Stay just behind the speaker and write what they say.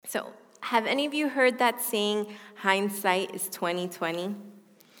So, have any of you heard that saying, hindsight is 2020?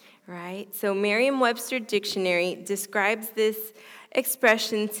 Right? So Merriam-Webster Dictionary describes this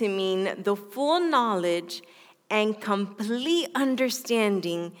expression to mean the full knowledge and complete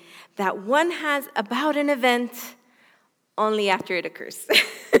understanding that one has about an event only after it occurs.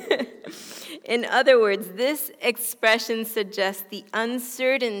 In other words, this expression suggests the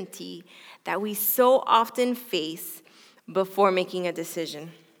uncertainty that we so often face before making a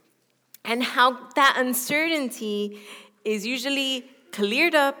decision, and how that uncertainty is usually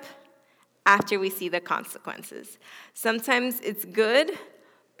cleared up after we see the consequences. Sometimes it's good,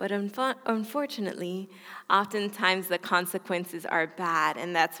 but unfortunately, oftentimes the consequences are bad,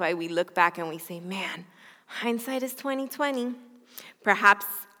 and that's why we look back and we say, man, hindsight is 2020. Perhaps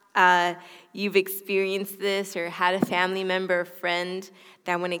you've experienced this or had a family member or friend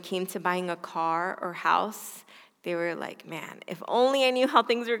that when it came to buying a car or house, they were like, man, if only I knew how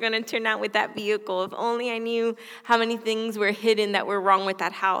things were going to turn out with that vehicle. If only I knew how many things were hidden that were wrong with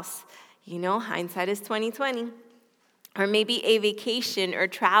that house. You know, hindsight is 2020. Or maybe a vacation or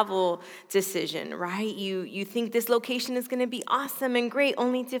travel decision, right? You think this location is going to be awesome and great,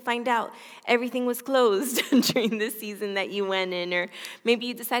 only to find out everything was closed during the season that you went in. Or maybe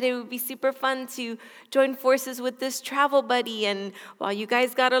you decided it would be super fun to join forces with this travel buddy, and while you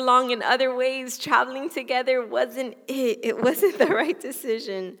guys got along in other ways, traveling together wasn't it. It wasn't the right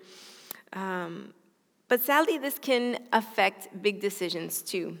decision. But sadly, this can affect big decisions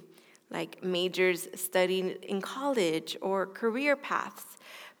too, like majors studying in college or career paths.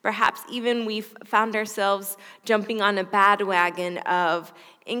 Perhaps even we've found ourselves jumping on a bandwagon of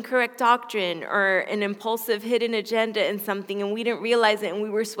incorrect doctrine or an impulsive hidden agenda in something, and we didn't realize it, and we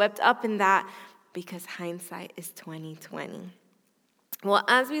were swept up in that because hindsight is 2020. Well,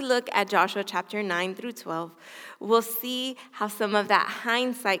 as we look at Joshua chapter 9 through 12, we'll see how some of that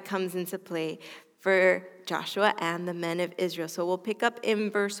hindsight comes into play for Joshua and the men of Israel. So we'll pick up in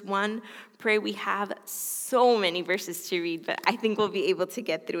verse 1. Pray we have so many verses to read, but I think we'll be able to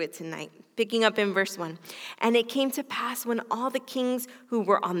get through it tonight. Picking up in verse 1. And it came to pass when all the kings who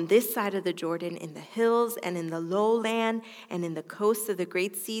were on this side of the Jordan, in the hills and in the lowland and in the coast of the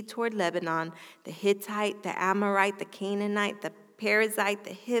great sea toward Lebanon, the Hittite, the Amorite, the Canaanite, the Perizzite,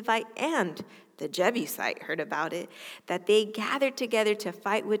 the Hivite, and the Jebusite heard about it, that they gathered together to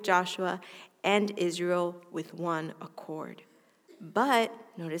fight with Joshua and Israel with one accord. But,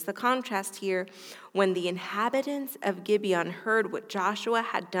 notice the contrast here, when the inhabitants of Gibeon heard what Joshua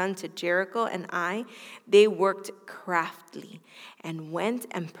had done to Jericho and Ai, they worked craftily and went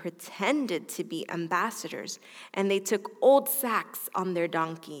and pretended to be ambassadors. And they took old sacks on their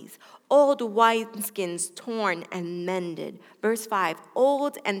donkeys, old wineskins torn and mended. Verse 5,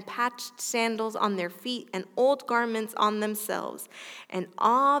 old and patched sandals on their feet and old garments on themselves. And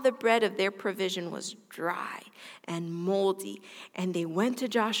all the bread of their provision was dry and moldy. And they went to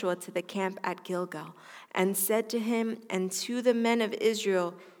Joshua to the camp at Gilgal and said to him and to the men of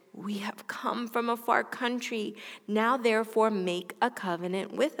Israel, we have come from a far country. Now therefore make a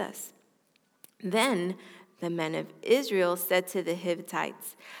covenant with us. Then the men of Israel said to the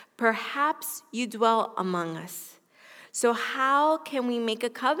Hittites, perhaps you dwell among us. So how can we make a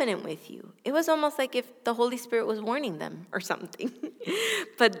covenant with you? It was almost like if the Holy Spirit was warning them or something.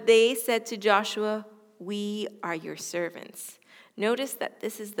 But they said to Joshua, we are your servants. Notice that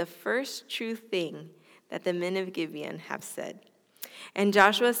this is the first true thing that the men of Gibeon have said. And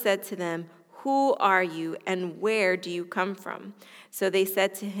Joshua said to them, who are you and where do you come from? So they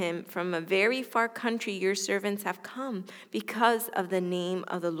said to him, from a very far country your servants have come because of the name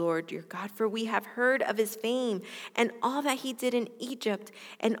of the Lord your God. For we have heard of his fame and all that he did in Egypt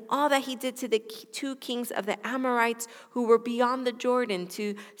and all that he did to the two kings of the Amorites who were beyond the Jordan,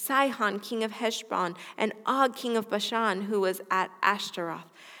 to Sihon, king of Heshbon, and Og, king of Bashan, who was at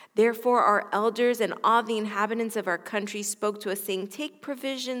Ashtaroth. Therefore our elders and all the inhabitants of our country spoke to us, saying, take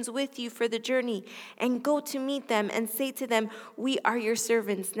provisions with you for the journey, and go to meet them, and say to them, we are your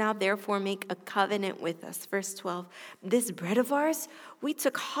servants. Now therefore make a covenant with us. Verse 12, this bread of ours we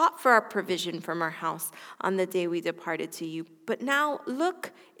took hot for our provision from our house on the day we departed to you. But now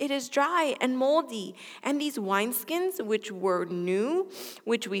look, it is dry and moldy. And these wineskins which were new,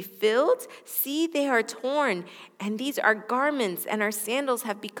 which we filled, see, they are torn. And these are garments, and our sandals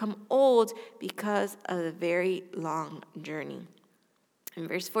have become old because of the very long journey. In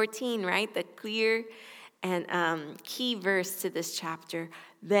verse 14, right, the clear and key verse to this chapter.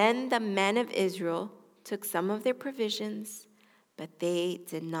 Then the men of Israel took some of their provisions, but they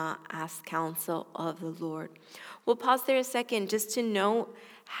did not ask counsel of the Lord. We'll pause there a second just to note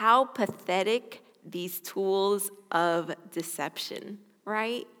how pathetic these tools of deception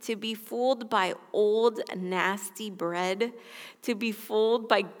right? To be fooled by old, nasty bread, to be fooled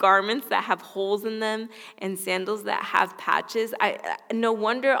by garments that have holes in them and sandals that have patches. No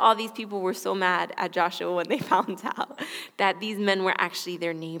wonder all these people were so mad at Joshua when they found out that these men were actually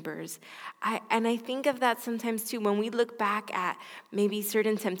their neighbors. I think of that sometimes too, when we look back at maybe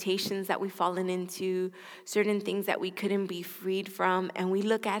certain temptations that we've fallen into, certain things that we couldn't be freed from, and we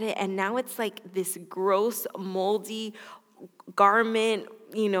look at it and now it's like this gross, moldy garment,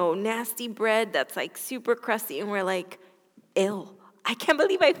 nasty bread that's like super crusty, and we're like, ew. I can't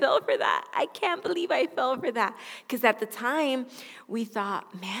believe I fell for that. I can't believe I fell for that. Because at the time, we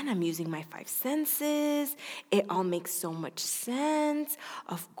thought, man, I'm using my 5 senses. It all makes so much sense.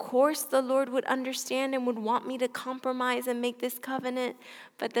 Of course, the Lord would understand and would want me to compromise and make this covenant.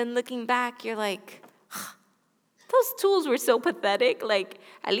 But then looking back, you're like, those tools were so pathetic. Like,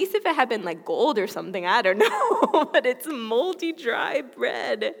 at least if it had been like gold or something, I don't know. But it's moldy, dry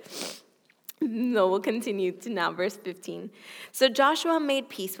bread. No, we'll continue to now, verse 15. So Joshua made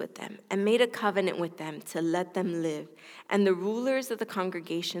peace with them and made a covenant with them to let them live. And the rulers of the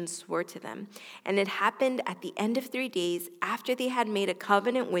congregation swore to them. And it happened at the end of 3 days, after they had made a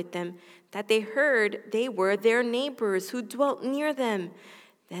covenant with them, that they heard they were their neighbors who dwelt near them.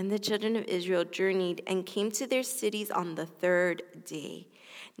 Then the children of Israel journeyed and came to their cities on the 3rd day.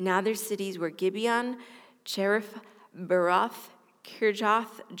 Now their cities were Gibeon, Cherith, Beeroth,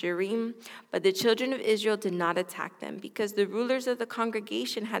 Kirjath, Jearim, but the children of Israel did not attack them, because the rulers of the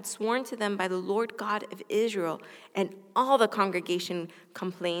congregation had sworn to them by the Lord God of Israel, and all the congregation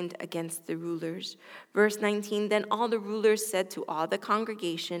complained against the rulers. Verse 19, then all the rulers said to all the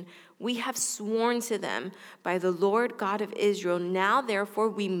congregation, we have sworn to them by the Lord God of Israel. Now, therefore,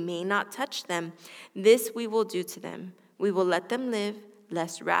 we may not touch them. This we will do to them. We will let them live,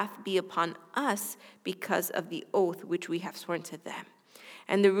 lest wrath be upon us because of the oath which we have sworn to them.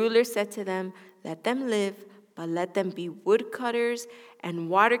 And the ruler said to them, let them live, but let them be woodcutters and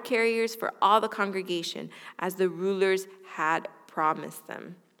water carriers for all the congregation, as the rulers had promised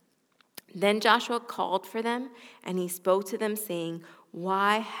them. Then Joshua called for them, and he spoke to them, saying,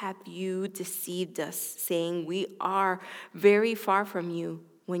 why have you deceived us, saying, we are very far from you,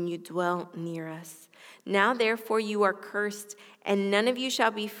 when you dwell near us? Now, therefore, you are cursed, and none of you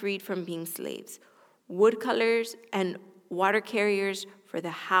shall be freed from being slaves, woodcutters and water carriers for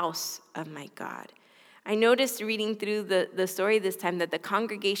the house of my God. I noticed reading through the story this time that the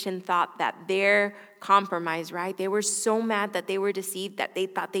congregation thought that their compromise, right? They were so mad that they were deceived that they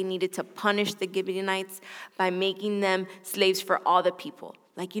thought they needed to punish the Gibeonites by making them slaves for all the people.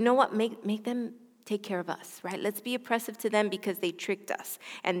 Like, you know what? Make them take care of us, right? Let's be oppressive to them because they tricked us.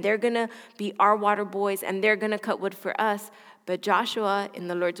 And they're going to be our water boys, and they're going to cut wood for us. But Joshua, in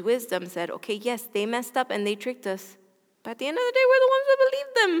the Lord's wisdom, said, okay, yes, they messed up and they tricked us. But at the end of the day, we're the ones that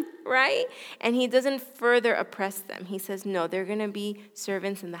believed them, right? And he doesn't further oppress them. He says, no, they're going to be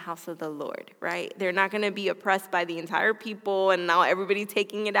servants in the house of the Lord, right? They're not going to be oppressed by the entire people and now everybody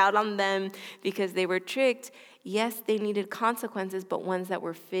taking it out on them because they were tricked. Yes, they needed consequences, but ones that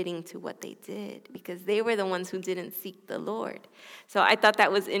were fitting to what they did, because they were the ones who didn't seek the Lord. So I thought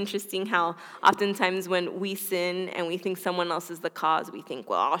that was interesting how oftentimes when we sin and we think someone else is the cause, we think,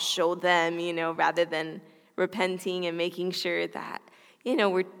 well, I'll show them, rather than repenting and making sure that,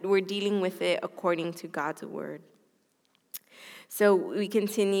 we're dealing with it according to God's word. So we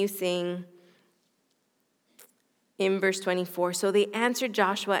continue saying in verse 24, so they answered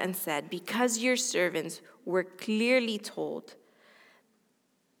Joshua and said, because your servants were clearly told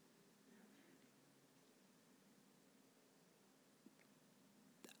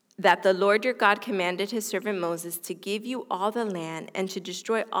that the Lord your God commanded his servant Moses to give you all the land and to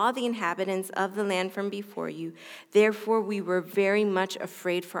destroy all the inhabitants of the land from before you. Therefore, we were very much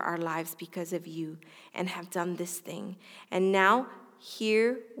afraid for our lives because of you and have done this thing. And now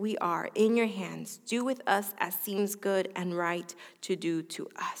here we are in your hands. Do with us as seems good and right to do to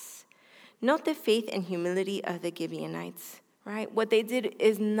us. Note the faith and humility of the Gibeonites, right? What they did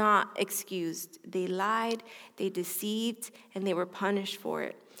is not excused. They lied, they deceived, and they were punished for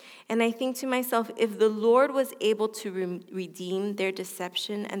it. And I think to myself, if the Lord was able to redeem their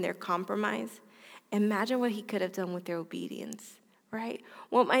deception and their compromise, imagine what he could have done with their obedience, right?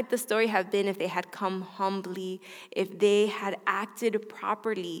 What might the story have been if they had come humbly, if they had acted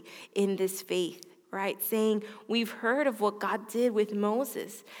properly in this faith, right? Saying, we've heard of what God did with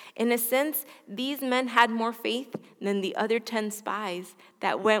Moses. In a sense, these men had more faith than the other 10 spies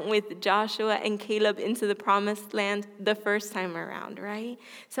that went with Joshua and Caleb into the promised land the first time around, right?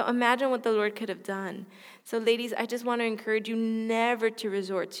 So imagine what the Lord could have done. So ladies, I just want to encourage you never to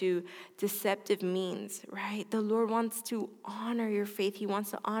resort to deceptive means, right? The Lord wants to honor your faith. He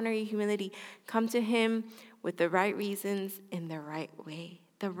wants to honor your humility. Come to him with the right reasons in the right way.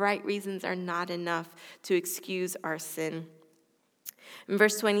 The right reasons are not enough to excuse our sin. In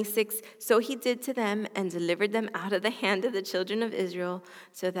verse 26, so he did to them and delivered them out of the hand of the children of Israel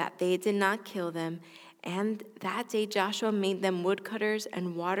so that they did not kill them. And that day Joshua made them woodcutters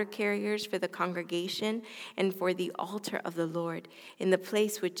and water carriers for the congregation and for the altar of the Lord in the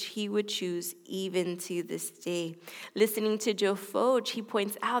place which he would choose even to this day. Listening to Joe Foge, he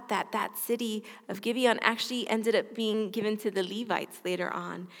points out that that city of Gibeon actually ended up being given to the Levites later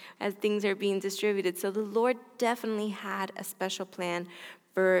on as things are being distributed. So the Lord definitely had a special plan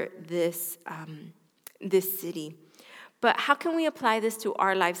for this city. But how can we apply this to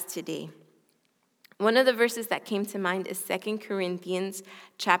our lives today? One of the verses that came to mind is 2 Corinthians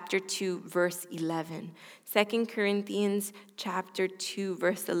chapter 2, verse 11. 2 Corinthians chapter 2,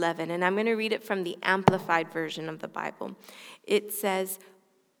 verse 11. And I'm going to read it from the Amplified version of the Bible. It says,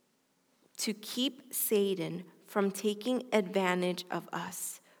 to keep Satan from taking advantage of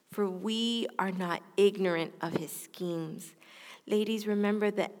us, for we are not ignorant of his schemes. Ladies,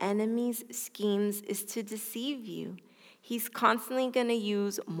 remember the enemy's schemes is to deceive you. He's constantly going to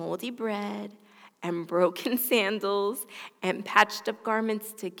use moldy bread and broken sandals and patched up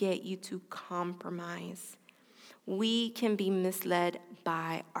garments to get you to compromise. We can be misled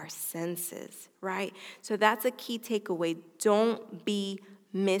by our senses, right? So that's a key takeaway. Don't be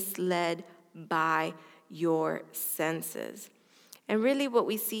misled by your senses. And really what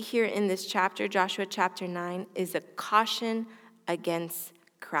we see here in this chapter, Joshua chapter 9, is a caution against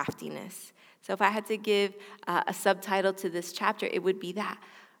craftiness. So if I had to give a subtitle to this chapter, it would be that.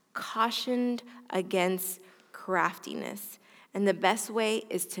 Cautioned against craftiness. And the best way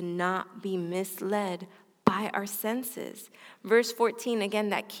is to not be misled by our senses. Verse 14, again,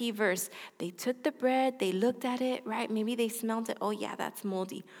 that key verse. They took the bread, they looked at it, right? Maybe they smelled it. Oh, yeah, that's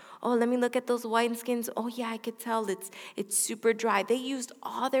moldy. Oh, let me look at those wineskins. Oh, yeah, I could tell it's super dry. They used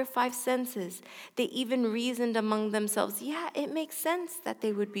all their 5 senses. They even reasoned among themselves. Yeah, it makes sense that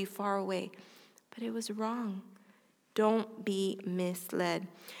they would be far away. But it was wrong. Don't be misled.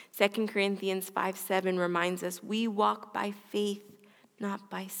 2 Corinthians 5:7 reminds us, we walk by faith, not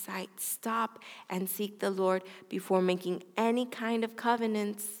by sight. Stop and seek the Lord before making any kind of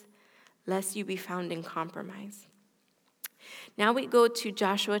covenants, lest you be found in compromise. Now we go to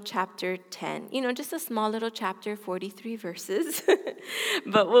Joshua chapter 10. Just a small little chapter, 43 verses.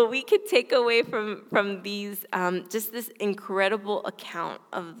 But what we could take away from these, just this incredible account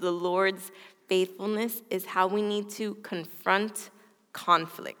of the Lord's faithfulness is how we need to confront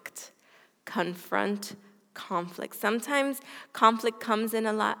conflict. Confront conflict. Sometimes conflict comes in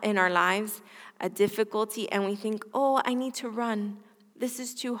our lives, a difficulty, and we think, oh, I need to run. This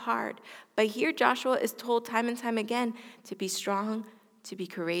is too hard. But here Joshua is told time and time again to be strong, to be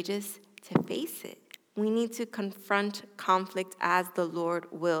courageous, to face it. We need to confront conflict as the Lord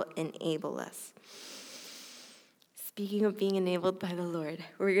will enable us. Speaking of being enabled by the Lord,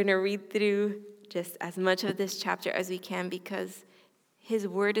 we're going to read through just as much of this chapter as we can because his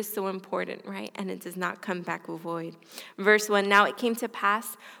word is so important, right? And it does not come back void. Verse 1, now it came to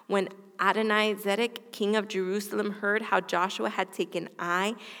pass when Adonizedek, king of Jerusalem, heard how Joshua had taken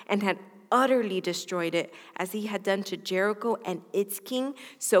Ai and had utterly destroyed it, as he had done to Jericho and its king,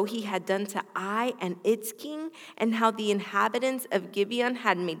 so he had done to Ai and its king, and how the inhabitants of Gibeon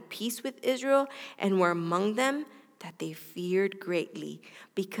had made peace with Israel and were among them, that they feared greatly,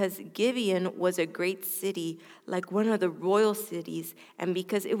 because Gibeon was a great city, like one of the royal cities, and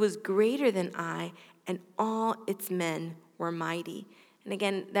because it was greater than Ai, and all its men were mighty. And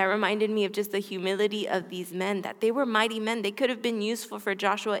again, that reminded me of just the humility of these men, that they were mighty men. They could have been useful for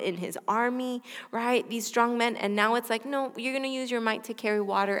Joshua in his army, right? These strong men. And now it's like, no, you're going to use your might to carry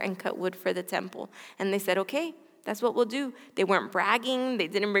water and cut wood for the temple. And they said, okay, that's what we'll do. They weren't bragging. They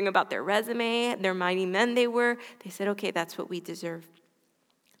didn't bring about their resume, their mighty men they were. They said, okay, that's what we deserve.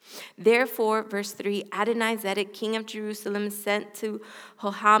 Therefore, verse 3, Adonizedek, king of Jerusalem, sent to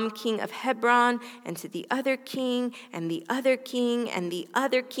Hoham, king of Hebron, and to the other king, and the other king, and the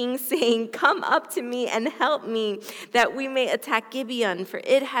other king, saying, Come up to me and help me, that we may attack Gibeon, for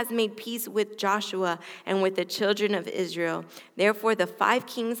it has made peace with Joshua and with the children of Israel. Therefore, the 5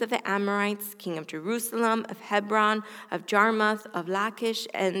 kings of the Amorites, king of Jerusalem, of Hebron, of Jarmuth, of Lachish,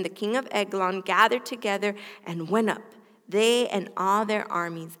 and the king of Eglon, gathered together and went up, they and all their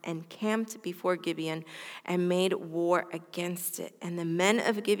armies, and camped before Gibeon and made war against it. And the men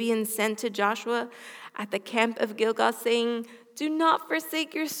of Gibeon sent to Joshua at the camp of Gilgal, saying, Do not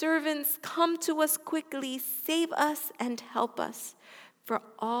forsake your servants. Come to us quickly. Save us and help us. For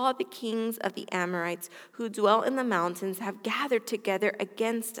all the kings of the Amorites who dwell in the mountains have gathered together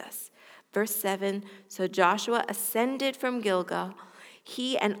against us. Verse 7, So Joshua ascended from Gilgal,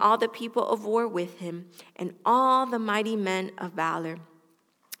 he and all the people of war with him, and all the mighty men of valor.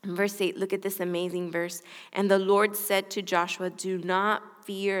 In verse 8, look at this amazing verse. And the Lord said to Joshua, Do not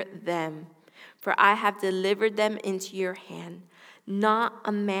fear them, for I have delivered them into your hand. Not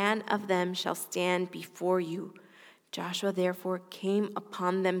a man of them shall stand before you. Joshua therefore came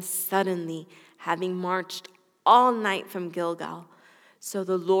upon them suddenly, having marched all night from Gilgal. So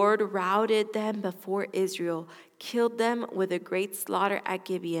the Lord routed them before Israel, killed them with a great slaughter at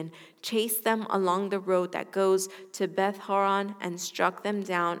Gibeon, chased them along the road that goes to Beth-horon, and struck them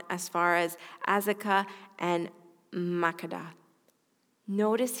down as far as Azekah and Makkedah.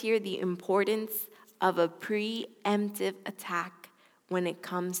 Notice here the importance of a preemptive attack when it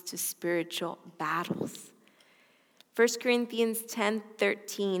comes to spiritual battles. 1 Corinthians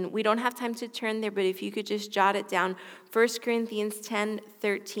 10:13. We don't have time to turn there, but if you could just jot it down. 1 Corinthians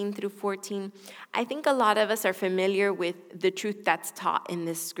 10:13 through 14. I think a lot of us are familiar with the truth that's taught in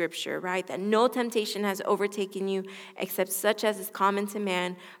this scripture, right? That no temptation has overtaken you except such as is common to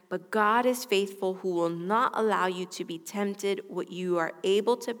man, but God is faithful, who will not allow you to be tempted what you are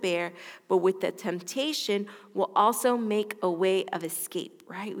able to bear, but with the temptation will also make a way of escape,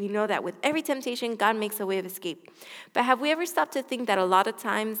 right? We know that with every temptation, God makes a way of escape. But have we ever stopped to think that a lot of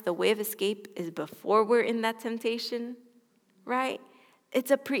times the way of escape is before we're in that temptation, right?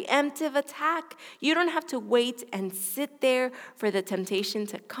 It's a preemptive attack. You don't have to wait and sit there for the temptation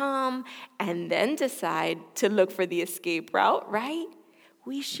to come and then decide to look for the escape route, right?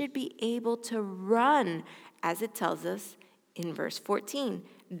 We should be able to run, as it tells us in verse 14.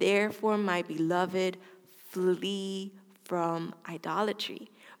 Therefore, my beloved, flee from idolatry.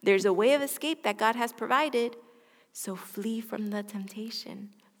 There's a way of escape that God has provided, so flee from the temptation.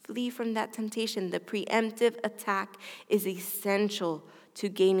 Flee from that temptation. The preemptive attack is essential to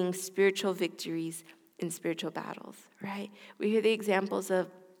gaining spiritual victories in spiritual battles, right? We hear the examples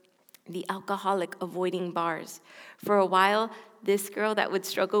of the alcoholic avoiding bars. For a while, this girl that would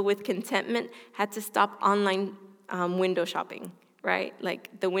struggle with contentment had to stop online window shopping, right?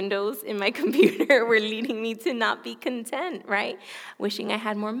 Like the windows in my computer were leading me to not be content, right? Wishing I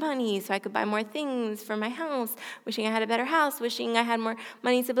had more money so I could buy more things for my house, wishing I had a better house, wishing I had more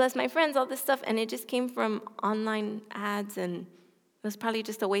money to bless my friends, all this stuff. And it just came from online ads, and it was probably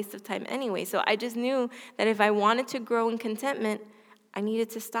just a waste of time anyway. So I just knew that if I wanted to grow in contentment, I needed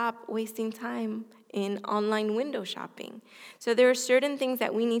to stop wasting time in online window shopping. So there are certain things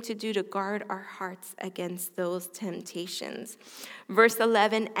that we need to do to guard our hearts against those temptations. Verse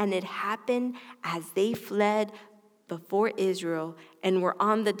 11, and it happened as they fled before Israel and were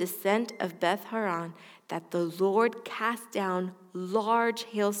on the descent of Beth-horon, that the Lord cast down large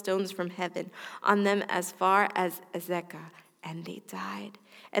hailstones from heaven on them as far as Azekah, and they died.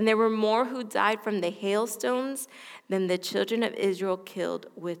 And there were more who died from the hailstones than the children of Israel killed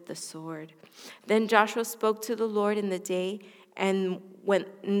with the sword. Then Joshua spoke to the Lord in the day when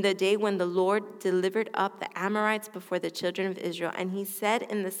the Lord delivered up the Amorites before the children of Israel. And he said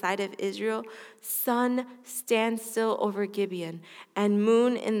in the sight of Israel, Sun, stand still over Gibeon, and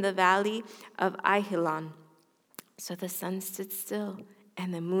moon in the valley of Ajalon. So the sun stood still,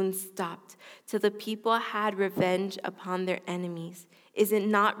 and the moon stopped, till the people had revenge upon their enemies. Is it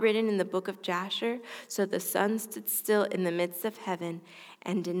not written in the book of Jasher? So the sun stood still in the midst of heaven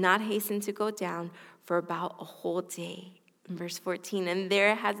and did not hasten to go down for about a whole day. In verse 14, and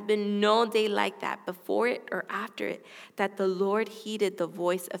there has been no day like that, before it or after it, that the Lord heeded the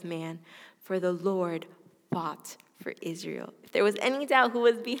voice of man, for the Lord fought for Israel. If there was any doubt who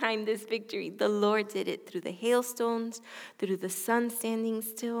was behind this victory, the Lord did it through the hailstones, through the sun standing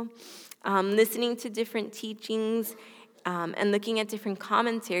still, listening to different teachings, and looking at different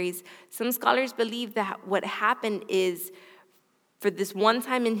commentaries. Some scholars believe that what happened is, for this one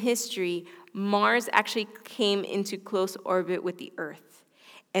time in history, Mars actually came into close orbit with the Earth.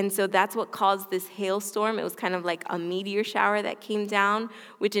 And so that's what caused this hailstorm. It was kind of like a meteor shower that came down,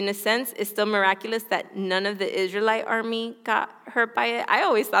 which in a sense is still miraculous that none of the Israelite army got hurt by it. I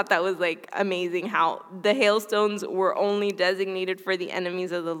always thought that was like amazing how the hailstones were only designated for the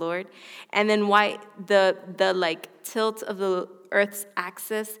enemies of the Lord. And then why the like tilt of the Earth's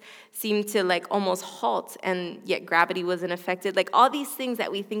axis seemed to like almost halt, and yet gravity wasn't affected. Like all these things that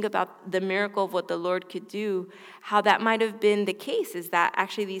we think about the miracle of what the Lord could do, how that might have been the case is that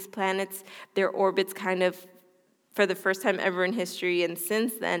actually these planets, their orbits kind of, for the first time ever in history and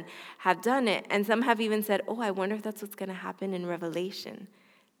since then, have done it. And some have even said, oh, I wonder if that's what's going to happen in Revelation.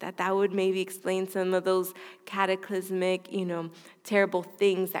 That would maybe explain some of those cataclysmic, terrible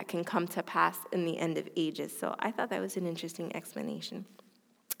things that can come to pass in the end of ages. So I thought that was an interesting explanation.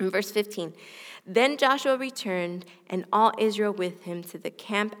 In verse 15, then Joshua returned and all Israel with him to the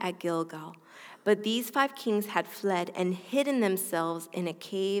camp at Gilgal. But these 5 kings had fled and hidden themselves in a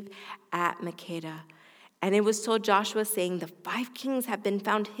cave at Makkedah. And it was told Joshua, saying, the 5 kings have been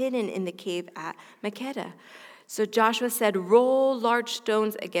found hidden in the cave at Makkedah. So Joshua said, roll large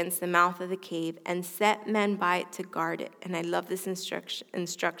stones against the mouth of the cave and set men by it to guard it. And I love this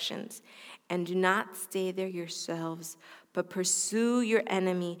instructions. And do not stay there yourselves, but pursue your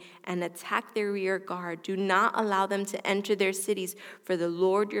enemy and attack their rear guard. Do not allow them to enter their cities, for the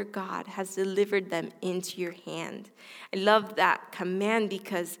Lord your God has delivered them into your hand. I love that command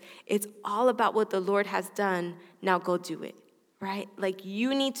because it's all about what the Lord has done. Now go do it. Right? Like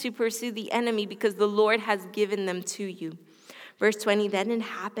you need to pursue the enemy because the Lord has given them to you. Verse 20, then it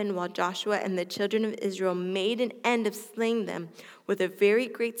happened while Joshua and the children of Israel made an end of slaying them with a very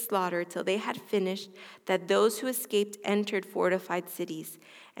great slaughter till they had finished, that those who escaped entered fortified cities.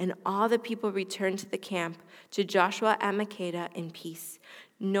 And all the people returned to the camp to Joshua at Makkedah in peace.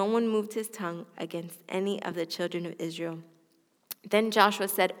 No one moved his tongue against any of the children of Israel. Then Joshua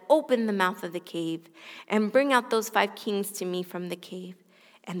said, open the mouth of the cave and bring out those 5 kings to me from the cave.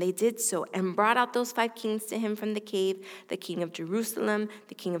 And they did so and brought out those 5 kings to him from the cave, the king of Jerusalem,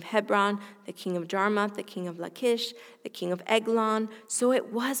 the king of Hebron, the king of Jarmuth, the king of Lachish, the king of Eglon. So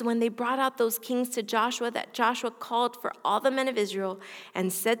it was when they brought out those kings to Joshua that Joshua called for all the men of Israel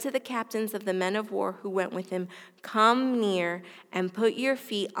and said to the captains of the men of war who went with him, come near and put your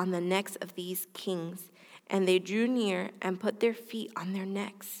feet on the necks of these kings. And they drew near and put their feet on their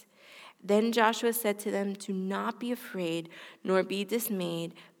necks. Then Joshua said to them, do not be afraid, nor be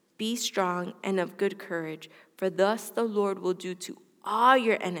dismayed. Be strong and of good courage, for thus the Lord will do to all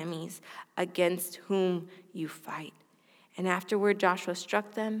your enemies against whom you fight. And afterward Joshua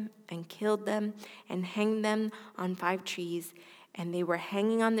struck them and killed them and hanged them on 5 trees. And they were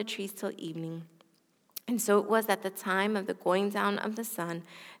hanging on the trees till evening. And so it was at the time of the going down of the sun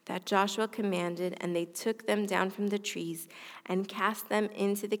that Joshua commanded, and they took them down from the trees and cast them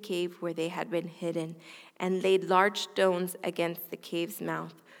into the cave where they had been hidden, and laid large stones against the cave's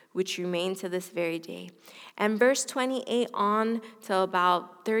mouth, which remain to this very day. And verse 28 on to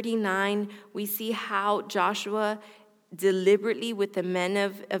about 39, we see how Joshua deliberately with the men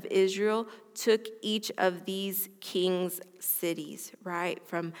of Israel took each of these kings' cities, right?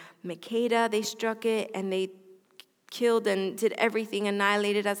 From Makkedah, they struck it, and they killed and did everything,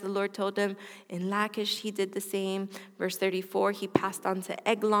 annihilated as the Lord told him. In Lachish, he did the same. Verse 34, he passed on to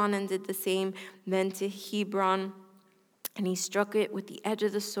Eglon and did the same. Then to Hebron, and he struck it with the edge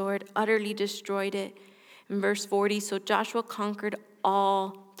of the sword, utterly destroyed it. In verse 40, so Joshua conquered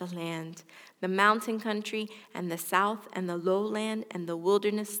all the land, the mountain country and the south and the lowland and the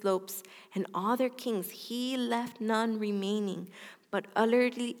wilderness slopes, and all their kings. He left none remaining, but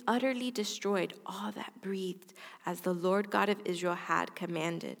utterly destroyed all that breathed, as the Lord God of Israel had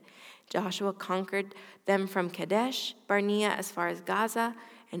commanded. Joshua conquered them from Kadesh Barnea as far as Gaza,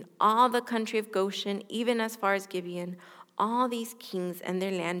 and all the country of Goshen, even as far as Gibeon. All these kings and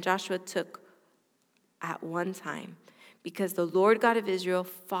their land Joshua took at one time, because the Lord God of Israel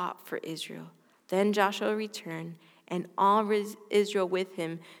fought for Israel. Then Joshua returned, and all Israel with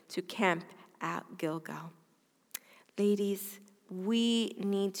him, to camp at Gilgal. Ladies, we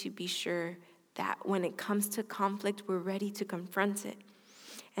need to be sure that when it comes to conflict, we're ready to confront it.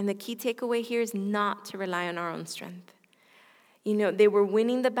 And the key takeaway here is not to rely on our own strength. They were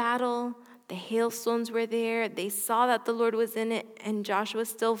winning the battle. The hailstones were there. They saw that the Lord was in it, and Joshua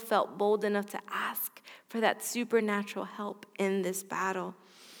still felt bold enough to ask for that supernatural help in this battle.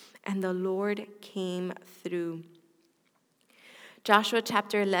 And the Lord came through. Joshua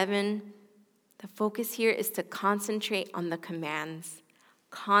chapter 11, the focus here is to concentrate on the commands.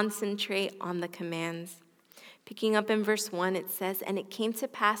 Concentrate on the commands. Picking up in verse 1, it says, and it came to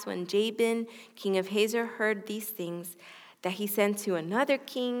pass when Jabin, king of Hazor, heard these things, that he sent to another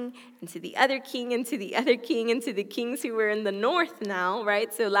king, and to the other king, and to the other king, and to the kings who were in the north now,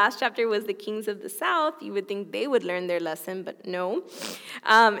 right? So last chapter was the kings of the south. You would think they would learn their lesson, but no.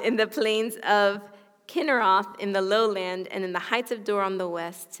 In the plains of Kinneroth in the lowland, and in the heights of Dor on the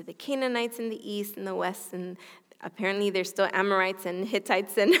west, to the Canaanites in the east and the west, and apparently there's still Amorites and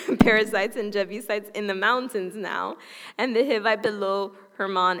Hittites and Perizzites and Jebusites in the mountains now, and the Hivite below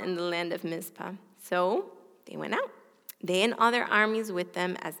Hermon in the land of Mizpah. So they went out, they and all their armies with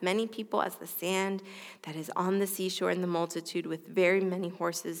them, as many people as the sand that is on the seashore, and the multitude with very many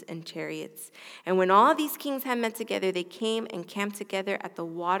horses and chariots. And when all these kings had met together, they came and camped together at the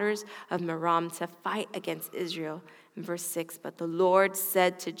waters of Merom to fight against Israel. In verse 6, but the Lord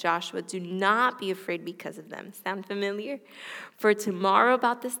said to Joshua, do not be afraid because of them. Sound familiar? For tomorrow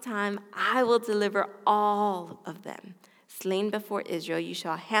about this time, I will deliver all of them. Slain before Israel, you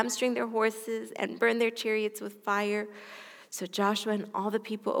shall hamstring their horses and burn their chariots with fire. So Joshua and all the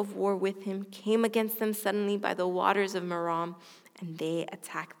people of war with him came against them suddenly by the waters of Merom, and they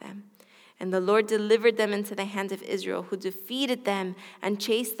attacked them. And the Lord delivered them into the hand of Israel, who defeated them and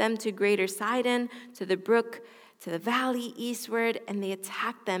chased them to greater Sidon, to the brook, to the valley eastward, and they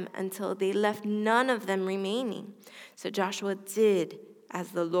attacked them until they left none of them remaining. So Joshua did as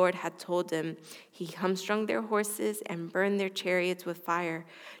the Lord had told him. He hamstrung their horses and burned their chariots with fire.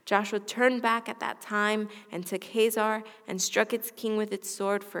 Joshua turned back at that time and took Hazor and struck its king with its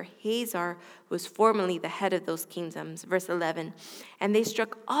sword, for Hazor was formerly the head of those kingdoms. Verse 11, and they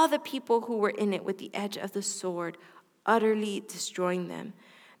struck all the people who were in it with the edge of the sword, utterly destroying them.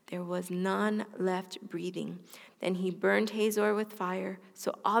 There was none left breathing. Then he burned Hazor with fire.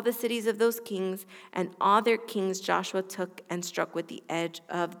 So all the cities of those kings and all their kings Joshua took and struck with the edge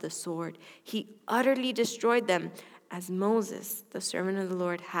of the sword. He utterly destroyed them, as Moses, the servant of the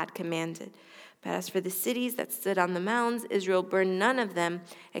Lord, had commanded. But as for the cities that stood on the mounds, Israel burned none of them,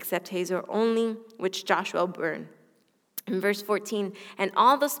 except Hazor only, which Joshua burned. In verse 14, and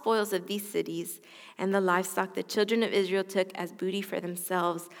all the spoils of these cities and the livestock the children of Israel took as booty for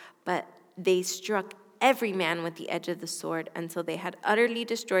themselves, but they struck every man with the edge of the sword until they had utterly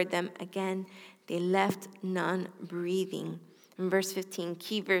destroyed them. Again, they left none breathing. In verse 15,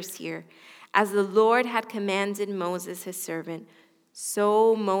 key verse here, as the Lord had commanded Moses his servant,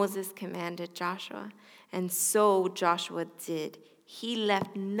 so Moses commanded Joshua, and so Joshua did. He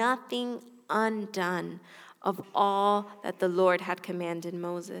left nothing undone of all that the Lord had commanded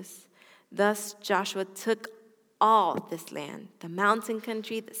Moses. Thus Joshua took all this land, the mountain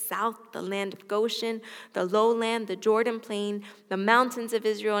country, the south, the land of Goshen, the lowland, the Jordan plain, the mountains of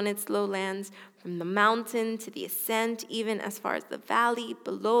Israel and its lowlands, from the mountain to the ascent, even as far as the valley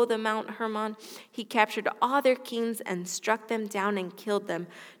below the Mount Hermon. He captured all their kings and struck them down and killed them.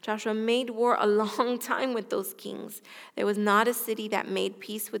 Joshua made war a long time with those kings. There was not a city that made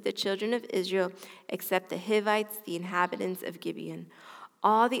peace with the children of Israel except the Hivites, the inhabitants of Gibeon.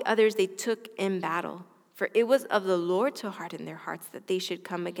 All the others they took in battle. For it was of the Lord to harden their hearts that they should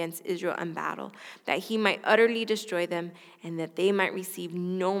come against Israel in battle, that he might utterly destroy them, and that they might receive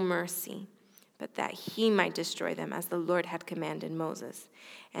no mercy, but that he might destroy them as the Lord had commanded Moses.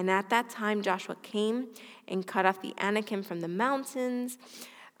 And at that time Joshua came and cut off the Anakim from the mountains,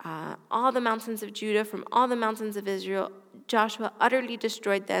 all the mountains of Judah, from all the mountains of Israel. Joshua utterly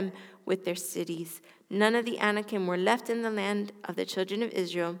destroyed them with their cities. None of the Anakim were left in the land of the children of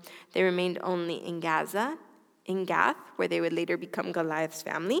Israel. They remained only in Gaza, in Gath, where they would later become Goliath's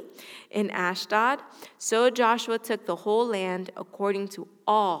family, in Ashdod. So Joshua took the whole land according to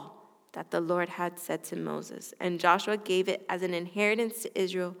all that the Lord had said to Moses. And Joshua gave it as an inheritance to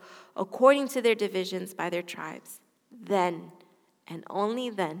Israel according to their divisions by their tribes. Then, and only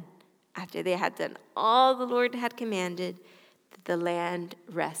then, after they had done all the Lord had commanded, did the land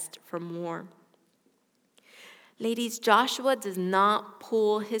rest from war. Ladies, Joshua does not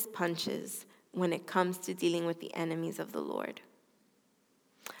pull his punches when it comes to dealing with the enemies of the Lord.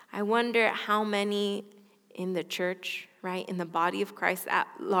 I wonder how many in the church, right, in the body of Christ at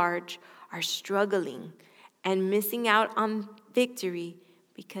large, are struggling and missing out on victory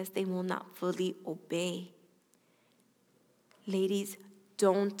because they will not fully obey. Ladies,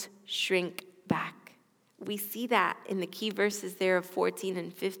 don't shrink back. We see that in the key verses there of 14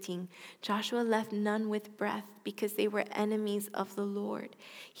 and 15. Joshua left none with breath because they were enemies of the Lord.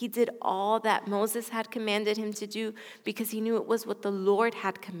 He did all that Moses had commanded him to do because he knew it was what the Lord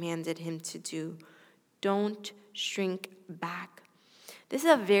had commanded him to do. Don't shrink back. This is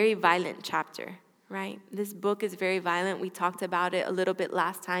a very violent chapter, right? This book is very violent. We talked about it a little bit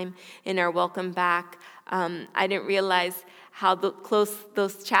last time in our welcome back. I didn't realize how close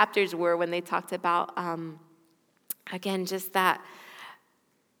those chapters were when they talked about Again, just that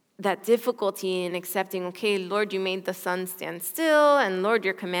difficulty in accepting, okay, Lord, you made the sun stand still, and Lord,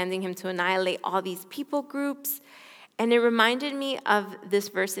 you're commanding him to annihilate all these people groups. And it reminded me of this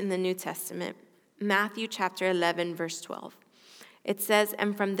verse in the New Testament, Matthew chapter 11, verse 12. It says,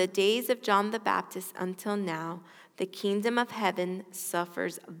 "And from the days of John the Baptist until now, the kingdom of heaven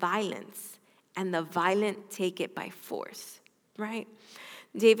suffers violence, and the violent take it by force." Right?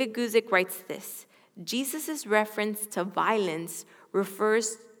 David Guzik writes this: Jesus' reference to violence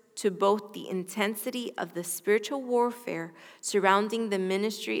refers to both the intensity of the spiritual warfare surrounding the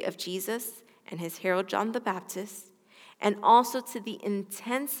ministry of Jesus and his herald John the Baptist, and also to the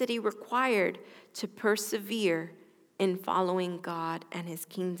intensity required to persevere in following God and his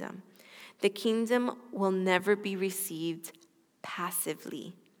kingdom. The kingdom will never be received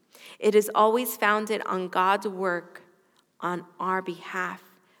passively. It is always founded on God's work on our behalf,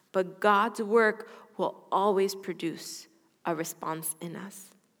 but God's work will always produce a response in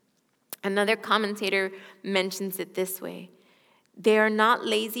us. Another commentator mentions it this way: "They are not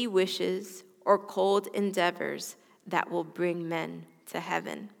lazy wishes or cold endeavors that will bring men to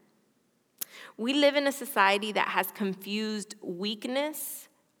heaven." We live in a society that has confused weakness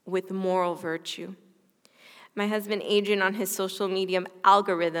with moral virtue. My husband Adrian, on his social media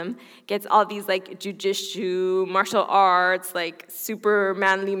algorithm, gets all these like jujitsu, martial arts, like super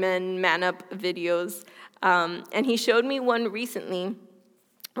manly men, man up videos. And he showed me one recently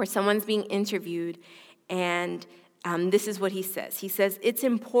where someone's being interviewed, and this is what he says. He says, "It's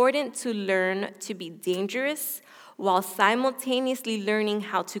important to learn to be dangerous while simultaneously learning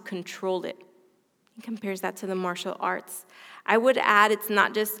how to control it." He compares that to the martial arts. I would add, it's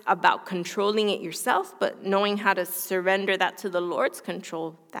not just about controlling it yourself, but knowing how to surrender that to the Lord's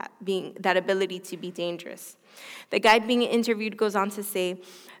control, that ability to be dangerous. The guy being interviewed goes on to say,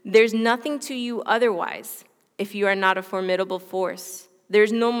 "There's nothing to you otherwise if you are not a formidable force.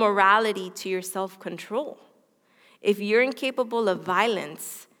 There's no morality to your self-control. If you're incapable of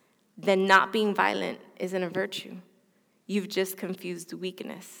violence, then not being violent isn't a virtue. You've just confused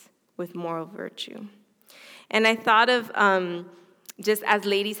weakness with moral virtue." And I thought of just as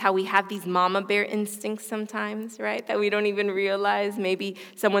ladies, how we have these mama bear instincts sometimes, right? That we don't even realize. Maybe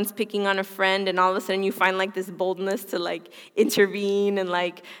someone's picking on a friend, and all of a sudden you find like this boldness to like intervene and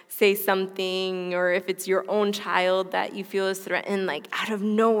like say something. Or if it's your own child that you feel is threatened, like out of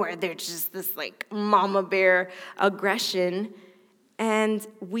nowhere, there's just this like mama bear aggression. And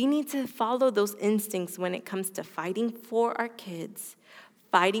we need to follow those instincts when it comes to fighting for our kids,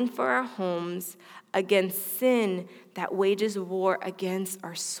 fighting for our homes, against sin that wages war against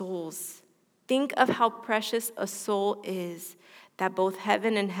our souls. Think of how precious a soul is, that both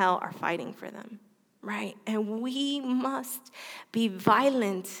heaven and hell are fighting for them, right? And we must be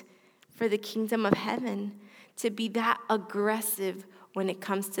violent for the kingdom of heaven, to be that aggressive when it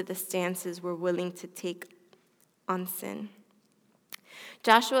comes to the stances we're willing to take on sin.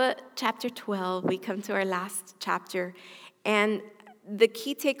 Joshua chapter 12, we come to our last chapter, and the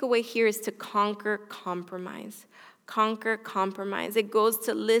key takeaway here is to conquer compromise. Conquer compromise. It goes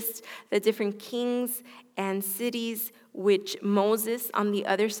to list the different kings and cities which Moses on the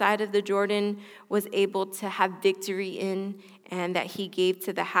other side of the Jordan was able to have victory in, and that he gave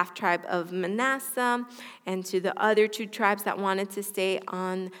to the half tribe of Manasseh and to the other two tribes that wanted to stay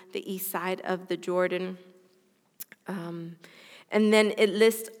on the east side of the Jordan. And then it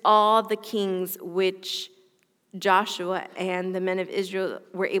lists all the kings which Joshua and the men of Israel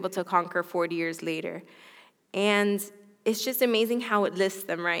were able to conquer 40 years later. And it's just amazing how it lists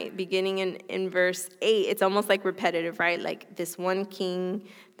them, right? Beginning in verse 8, it's almost like repetitive, right? Like this one king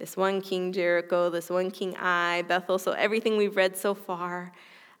Jericho, this one king Ai, Bethel. So everything we've read so far,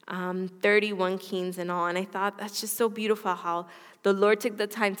 31 kings and all. And I thought that's just so beautiful how the Lord took the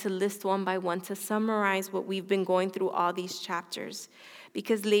time to list one by one, to summarize what we've been going through all these chapters.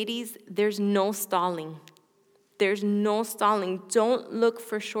 Because ladies, there's no stalling. There's no stalling. Don't look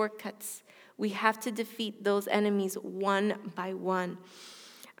for shortcuts. We have to defeat those enemies one by one.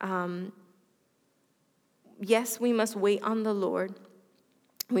 Yes, we must wait on the Lord.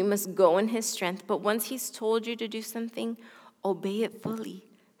 We must go in his strength. But once he's told you to do something, obey it fully.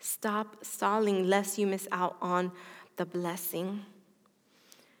 Stop stalling lest you miss out on the blessing.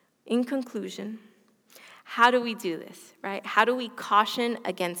 In conclusion, how do we do this, right? How do we caution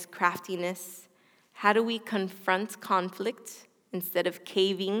against craftiness? How do we confront conflict instead of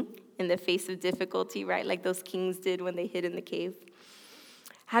caving in the face of difficulty, right? Like those kings did when they hid in the cave.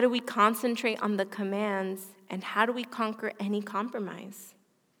 How do we concentrate on the commands, and how do we conquer any compromise?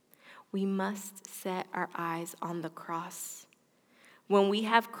 We must set our eyes on the cross. When we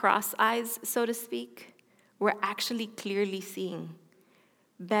have cross eyes, so to speak, we're actually clearly seeing.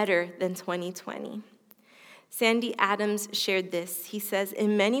 Better than 2020. Sandy Adams shared this. He says,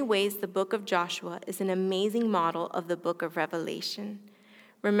 in many ways, the book of Joshua is an amazing model of the book of Revelation.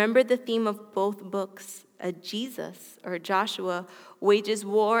 Remember the theme of both books. Jesus, or Joshua, wages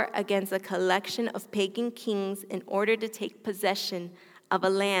war against a collection of pagan kings in order to take possession of a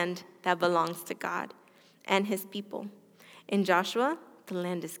land that belongs to God and his people. In Joshua, the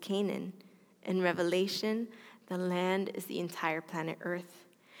land is Canaan. In Revelation, the land is the entire planet Earth.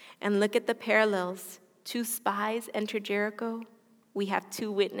 And look at the parallels. 2 spies enter Jericho. We have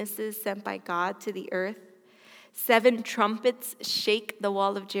 2 witnesses sent by God to the earth. 7 trumpets shake the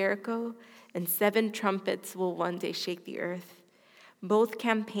wall of Jericho, and 7 trumpets will one day shake the earth. Both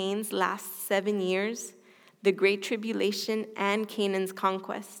campaigns last 7 years, the Great Tribulation and Canaan's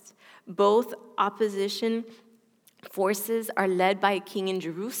conquest. Both opposition forces are led by a king in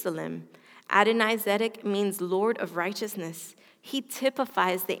Jerusalem. Adonai-Zedek means Lord of righteousness. He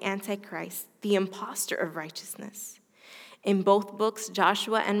typifies the Antichrist, the imposter of righteousness. In both books,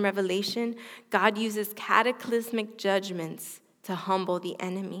 Joshua and Revelation, God uses cataclysmic judgments to humble the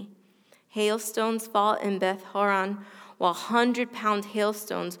enemy. Hailstones fall in Beth Horon, while 100-pound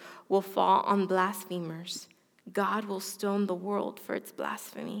hailstones will fall on blasphemers. God will stone the world for its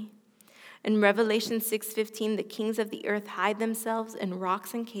blasphemy. In Revelation 6:15, the kings of the earth hide themselves in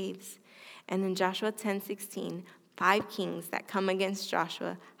rocks and caves. And in Joshua 10:16, 5 kings that come against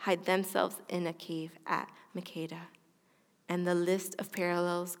Joshua hide themselves in a cave at Makkedah. And the list of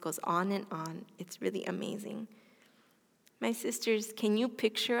parallels goes on and on. It's really amazing. My sisters, can you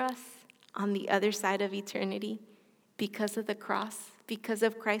picture us on the other side of eternity because of the cross, because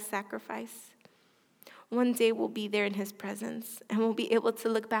of Christ's sacrifice? One day we'll be there in his presence, and we'll be able to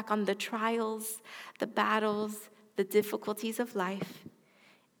look back on the trials, the battles, the difficulties of life,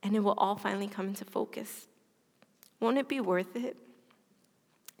 and it will all finally come into focus. Won't it be worth it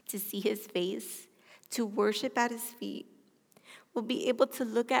to see his face, to worship at his feet? We'll be able to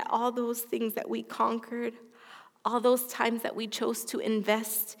look at all those things that we conquered, all those times that we chose to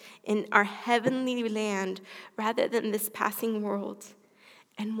invest in our heavenly land rather than this passing world.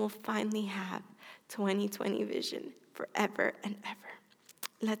 And we'll finally have 2020 vision forever and ever.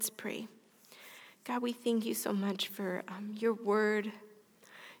 Let's pray. God, we thank you so much for your word,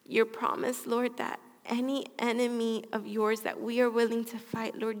 your promise, Lord, that any enemy of yours that we are willing to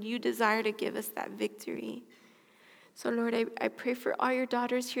fight, Lord, you desire to give us that victory. So, Lord, I pray for all your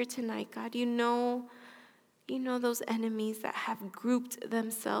daughters here tonight, God. You know those enemies that have grouped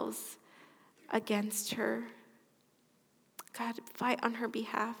themselves against her. God, fight on her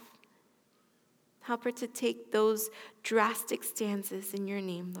behalf. Help her to take those drastic stances in your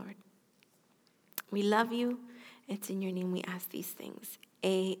name, Lord. We love you. It's in your name we ask these things.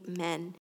 Amen.